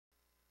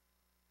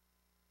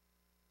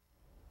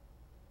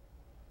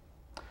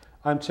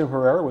I'm Tim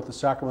Herrera with the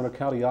Sacramento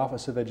County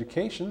Office of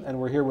Education, and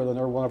we're here with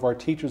one of our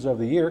Teachers of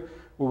the Year.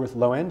 We're with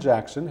LoAnne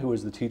Jackson, who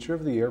is the Teacher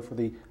of the Year for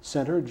the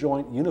Center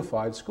Joint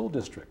Unified School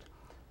District.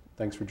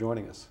 Thanks for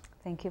joining us.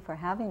 Thank you for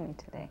having me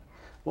today.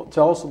 Well,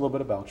 tell us a little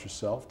bit about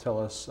yourself. Tell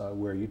us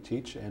where you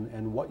teach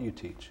and what you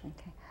teach.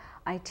 Okay.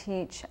 I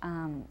teach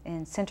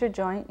in Center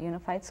Joint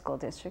Unified School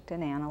District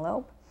in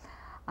Antelope.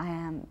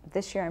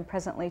 This year I'm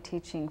presently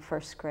teaching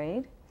first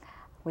grade.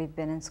 We've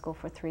been in school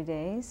for 3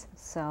 days,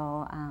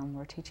 so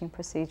we're teaching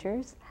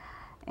procedures.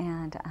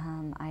 And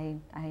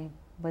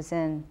this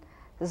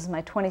is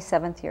my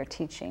 27th year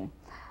teaching.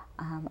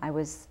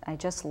 I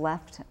just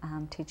left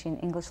teaching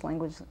English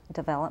language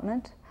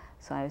development,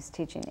 so I was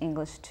teaching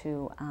English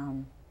to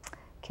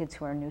kids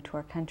who are new to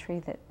our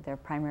country, that their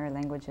primary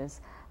language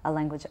is a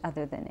language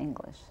other than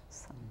English.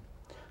 So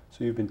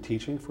you've been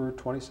teaching for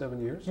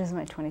 27 years? This is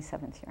my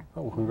 27th year.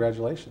 Oh, well,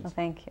 congratulations. Well,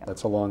 thank you.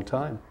 That's a long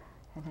time.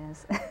 It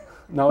is.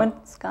 No,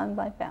 it's gone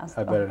by fast.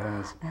 I bet it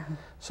has.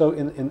 So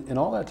in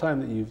all that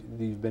time that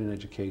you've been in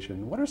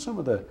education, what are some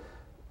of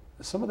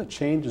the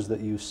changes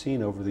that you've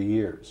seen over the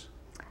years?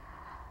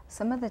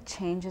 Some of the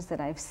changes that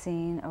I've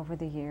seen over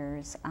the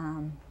years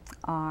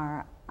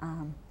are,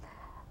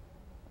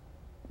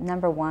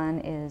 number one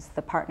is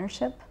the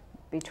partnership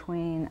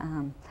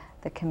between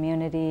the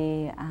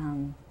community,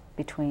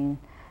 between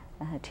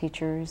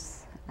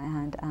teachers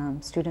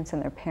and students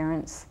and their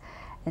parents.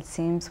 It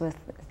seems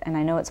and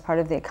I know it's part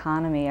of the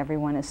economy,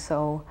 everyone is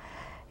so,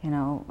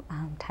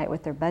 tight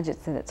with their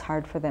budgets that it's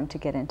hard for them to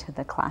get into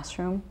the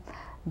classroom.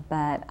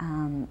 But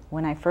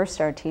when I first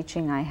started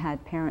teaching, I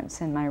had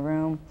parents in my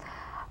room.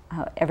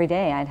 Every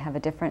day I'd have a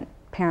different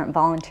parent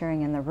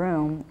volunteering in the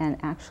room, and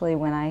actually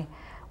when I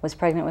was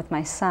pregnant with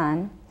my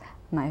son,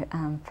 my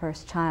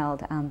first child,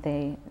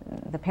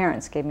 the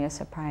parents gave me a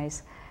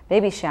surprise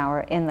baby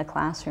shower in the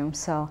classroom.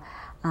 So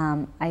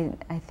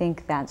I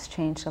think that's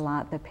changed a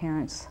lot. The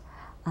parents,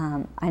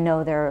 I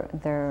know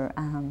they're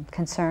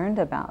concerned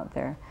about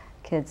their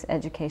kids'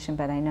 education,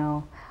 but I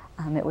know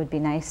it would be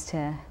nice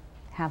to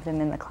have them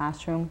in the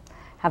classroom,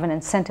 have an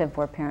incentive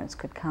where parents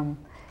could come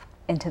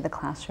into the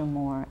classroom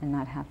more and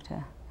not have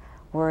to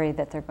worry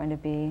that they're going to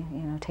be,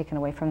 taken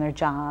away from their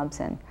jobs,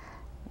 and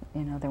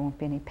there won't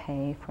be any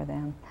pay for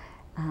them.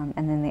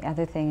 And then the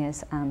other thing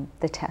is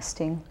the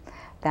testing.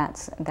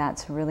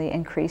 That's really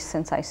increased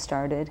since I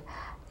started.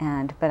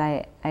 But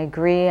I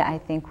agree, I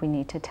think we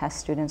need to test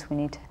students. We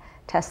need to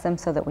test them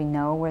so that we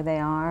know where they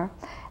are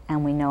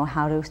and we know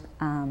how to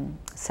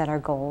set our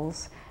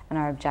goals and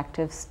our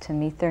objectives to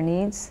meet their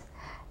needs.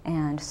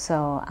 And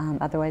so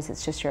otherwise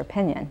it's just your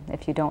opinion.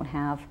 If you don't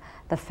have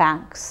the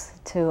facts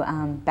to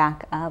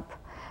back up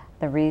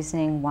the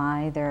reasoning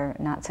why they're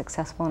not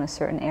successful in a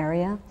certain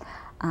area,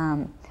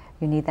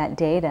 you need that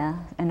data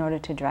in order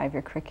to drive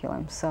your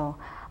curriculum. So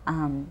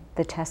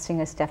the testing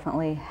is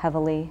definitely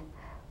heavily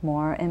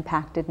more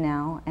impacted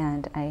now,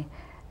 and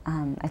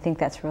I think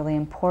that's really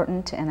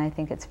important, and I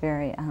think it's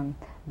very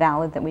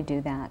valid that we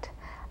do that.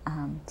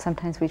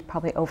 Sometimes we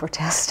probably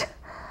over-test,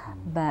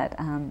 but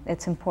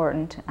it's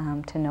important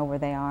to know where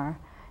they are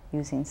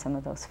using some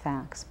of those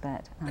facts.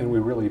 And we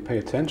really pay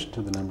attention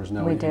to the numbers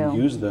now. We do. And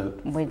use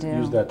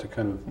that to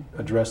kind of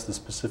address the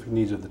specific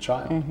needs of the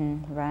child.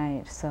 Mm-hmm,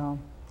 right. So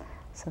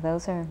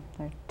those are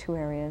 2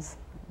 areas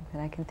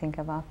that I can think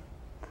of off.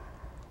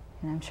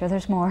 And I'm sure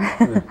there's more.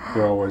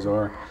 There always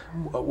are.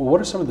 Well, what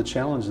are some of the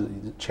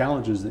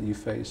challenges that you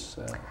face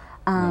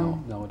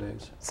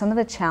nowadays? Some of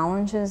the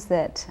challenges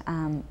that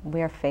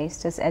we are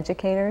faced as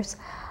educators,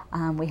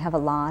 we have a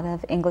lot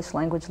of English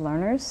language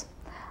learners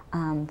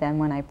than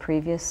when I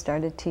previous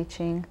started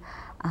teaching,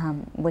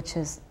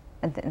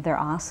 they're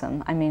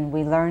awesome. I mean,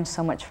 we learn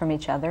so much from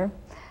each other.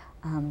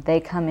 They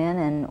come in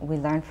and we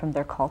learn from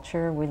their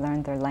culture, we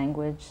learn their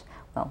language.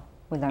 Well,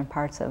 we learn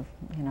parts of,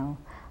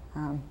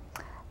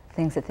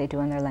 things that they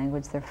do in their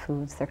language, their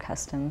foods, their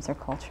customs, their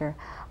culture.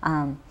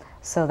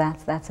 So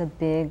that's a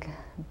big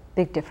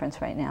difference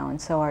right now.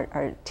 And so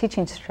our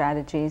teaching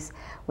strategies,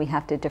 we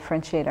have to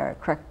differentiate our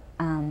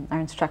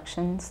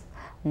instructions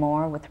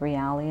more with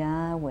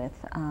realia, with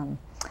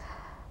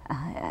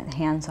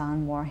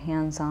hands-on, more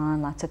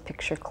hands-on, lots of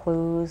picture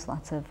clues,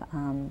 lots of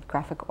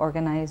graphic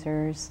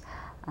organizers,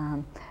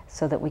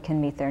 so that we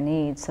can meet their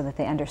needs, so that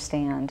they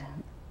understand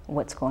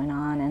what's going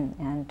on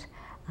and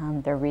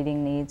their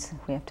reading needs.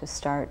 We have to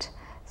start,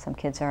 some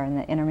kids are in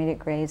the intermediate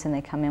grades and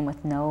they come in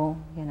with no,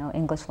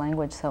 English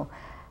language, so,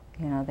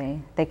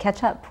 they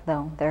catch up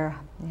though.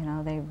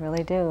 They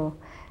really do.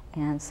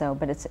 And so,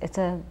 but it's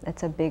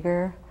a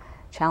bigger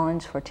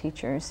challenge for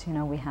teachers.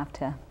 We have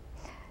to,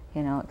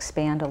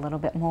 expand a little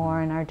bit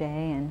more in our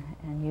day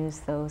and use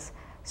those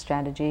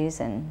strategies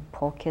and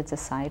pull kids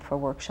aside for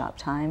workshop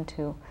time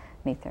to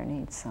meet their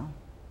needs. So,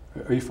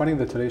 are you finding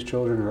that today's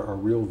children are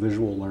real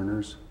visual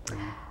learners?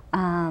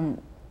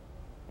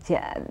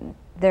 Yeah,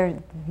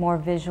 they're more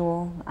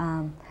visual.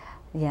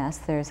 Yes,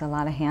 there's a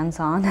lot of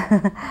hands-on,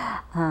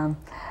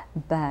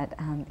 but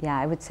yeah,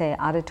 I would say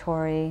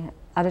auditory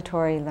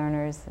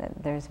learners.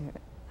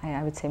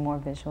 I would say more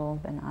visual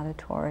than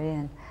auditory,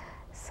 and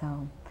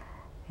so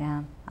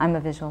Yeah, I'm a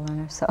visual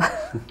learner, so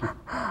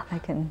I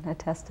can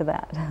attest to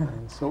that.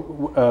 So,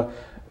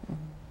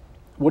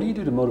 what do you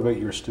do to motivate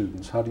your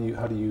students? How do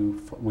you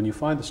when you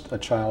find a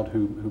child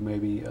who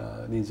maybe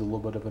needs a little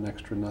bit of an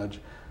extra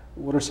nudge,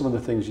 what are some of the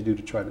things you do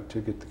to try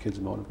to get the kids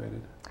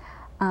motivated?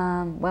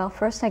 Well,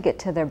 first I get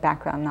to their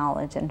background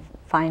knowledge and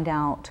find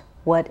out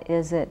what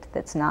is it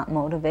that's not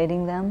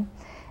motivating them.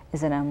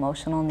 Is it an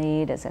emotional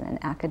need? Is it an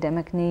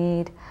academic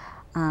need?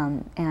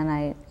 And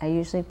I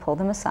usually pull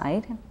them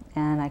aside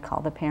and I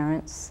call the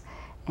parents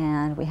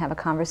and we have a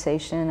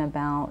conversation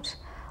about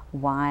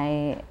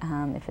why,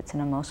 if it's an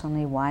emotional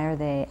need, why are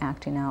they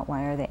acting out?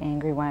 Why are they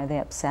angry? Why are they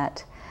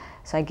upset?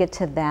 So I get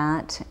to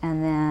that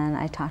and then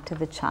I talk to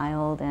the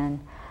child and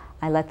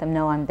I let them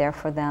know I'm there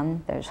for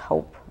them. There's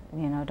hope,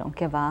 you know, don't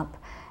give up.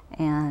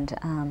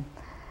 And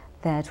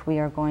that we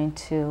are going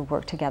to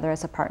work together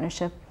as a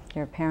partnership.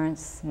 Your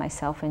parents,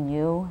 myself, and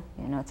you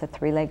know, it's a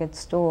three-legged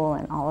stool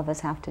and all of us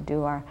have to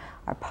do our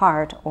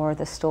part or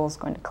the stool's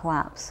going to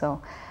collapse.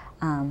 So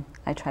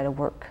I try to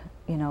work,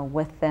 you know,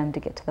 with them to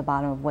get to the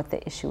bottom of what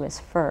the issue is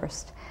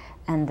first,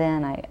 and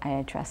then I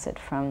address it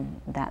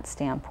from that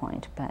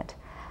standpoint. But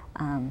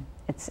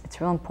it's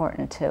real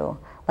important to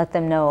let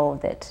them know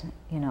that,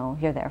 you know,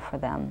 you're there for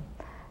them,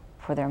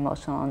 for their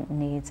emotional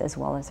needs as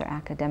well as their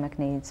academic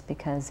needs,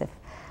 because if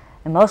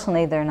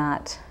emotionally they're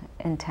not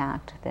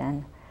intact,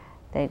 then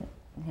they,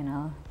 you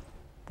know,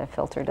 the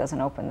filter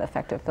doesn't open, the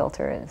effective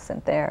filter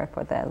isn't there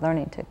for the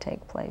learning to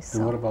take place.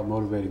 And what about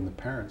motivating the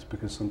parents?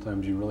 Because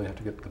sometimes you really have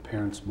to get the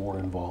parents more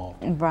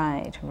involved.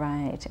 Right,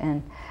 right.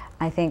 And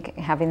I think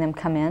having them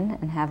come in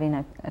and having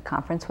a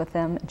conference with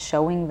them, and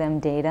showing them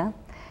data,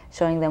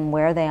 showing them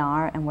where they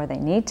are and where they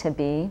need to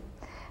be,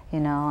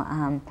 you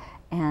know,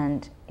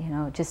 and, you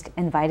know, just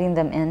inviting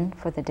them in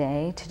for the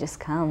day to just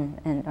come,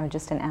 and or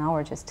just an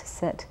hour just to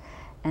sit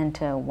and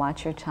to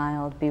watch your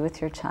child, be with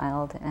your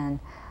child, and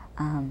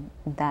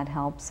that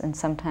helps. And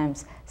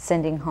sometimes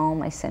sending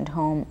home, I send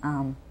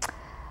home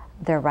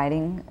their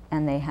writing,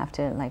 and they have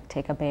to like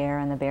take a bear,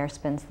 and the bear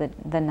spends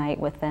the night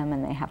with them,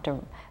 and they have to,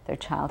 their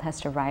child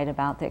has to write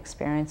about the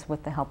experience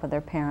with the help of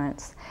their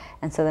parents.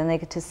 And so then they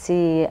get to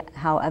see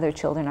how other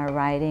children are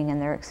writing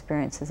and their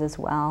experiences as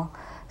well.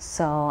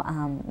 So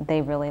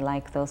they really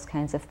like those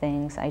kinds of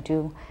things. I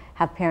do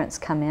have parents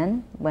come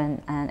in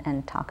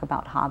and talk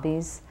about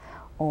hobbies,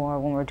 or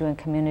when we're doing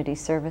community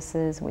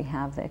services, we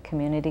have the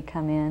community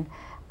come in,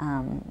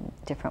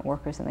 different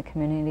workers in the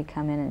community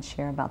come in and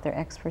share about their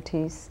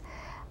expertise.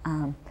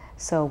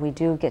 So we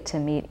do get to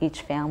meet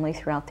each family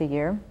throughout the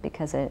year,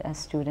 because a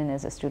student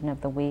is a student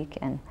of the week,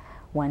 and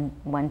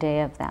one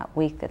day of that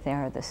week that they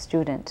are the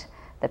student,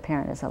 the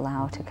parent is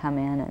allowed to come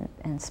in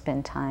and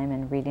spend time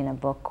in reading a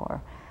book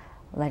or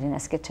letting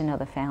us get to know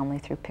the family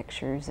through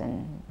pictures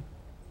and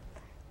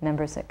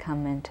members that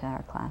come into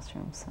our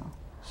classroom.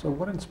 So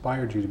what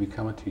inspired you to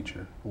become a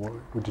teacher?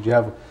 Or did you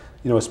have,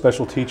 you know, a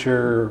special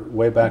teacher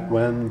way back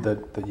when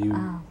that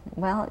you...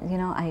 Well, you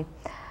know,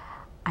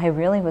 I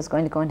really was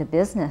going to go into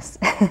business,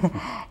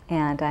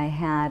 and I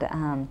had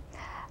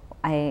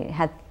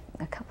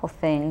a couple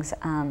things.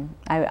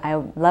 I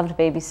loved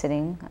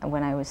babysitting.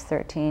 When I was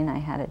 13, I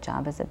had a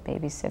job as a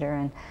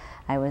babysitter, and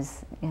I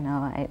was, you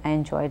know, I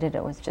enjoyed it.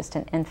 It was just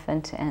an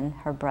infant and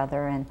her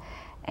brother,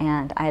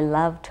 and I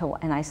loved to,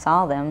 and I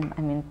saw them,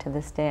 I mean, to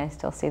this day I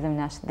still see them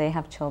now, they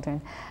have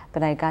children,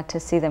 but I got to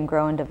see them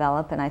grow and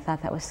develop, and I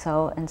thought that was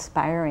so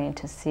inspiring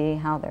to see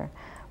how their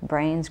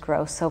brains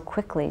grow so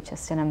quickly,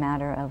 just in a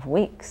matter of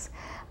weeks,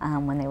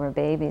 when they were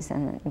babies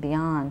and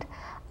beyond.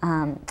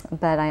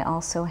 But I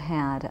also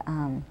had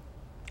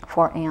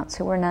 4 aunts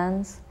who were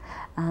nuns,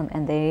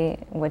 and they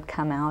would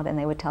come out and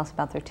they would tell us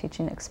about their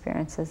teaching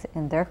experiences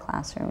in their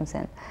classrooms,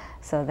 and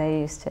so they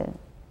used to,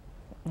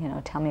 you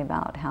know, tell me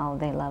about how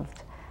they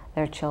loved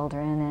their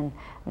children. And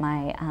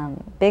my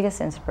biggest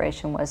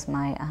inspiration was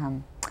my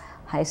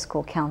high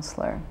school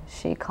counselor.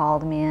 She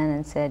called me in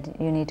and said,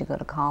 you need to go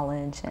to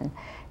college, and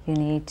you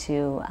need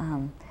to,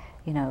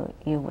 you know,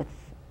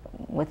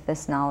 with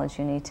this knowledge,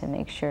 you need to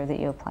make sure that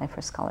you apply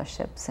for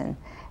scholarships and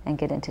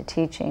get into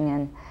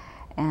teaching.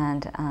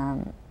 And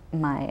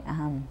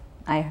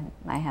I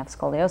have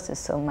scoliosis,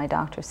 so my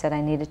doctor said I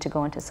needed to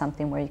go into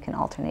something where you can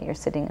alternate your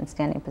sitting and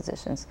standing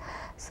positions.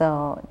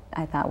 So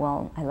I thought,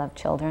 well, I love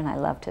children. I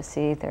love to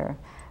see their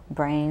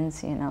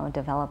brains, you know,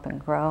 develop and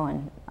grow,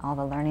 and all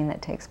the learning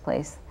that takes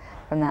place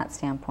from that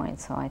standpoint.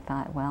 So I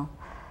thought, well,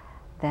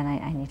 then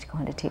I need to go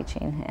into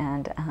teaching.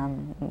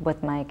 And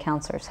with my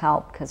counselor's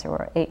help, because there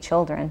were 8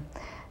 children,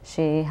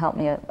 she helped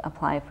me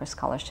apply for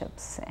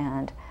scholarships,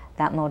 and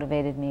that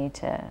motivated me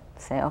to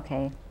say,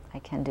 okay, I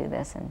can do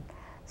this. And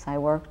so I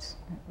worked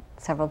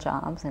several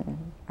jobs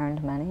and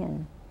earned money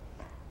and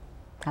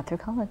got through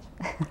college.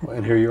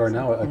 And here you are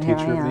now, a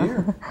Teacher of the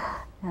Year.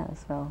 Yeah,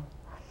 so.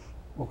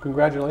 Well,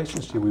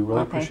 congratulations to you. We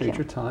really appreciate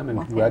your time,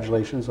 and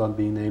congratulations on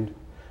being named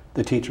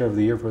the Teacher of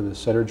the Year for the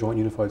Center Joint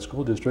Unified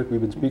School District. We've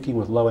been speaking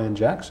with LoAnne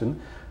Jackson,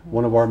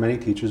 one of our many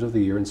Teachers of the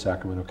Year in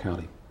Sacramento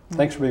County.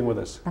 Thanks for being with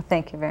us. Well,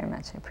 thank you very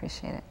much. I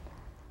appreciate it.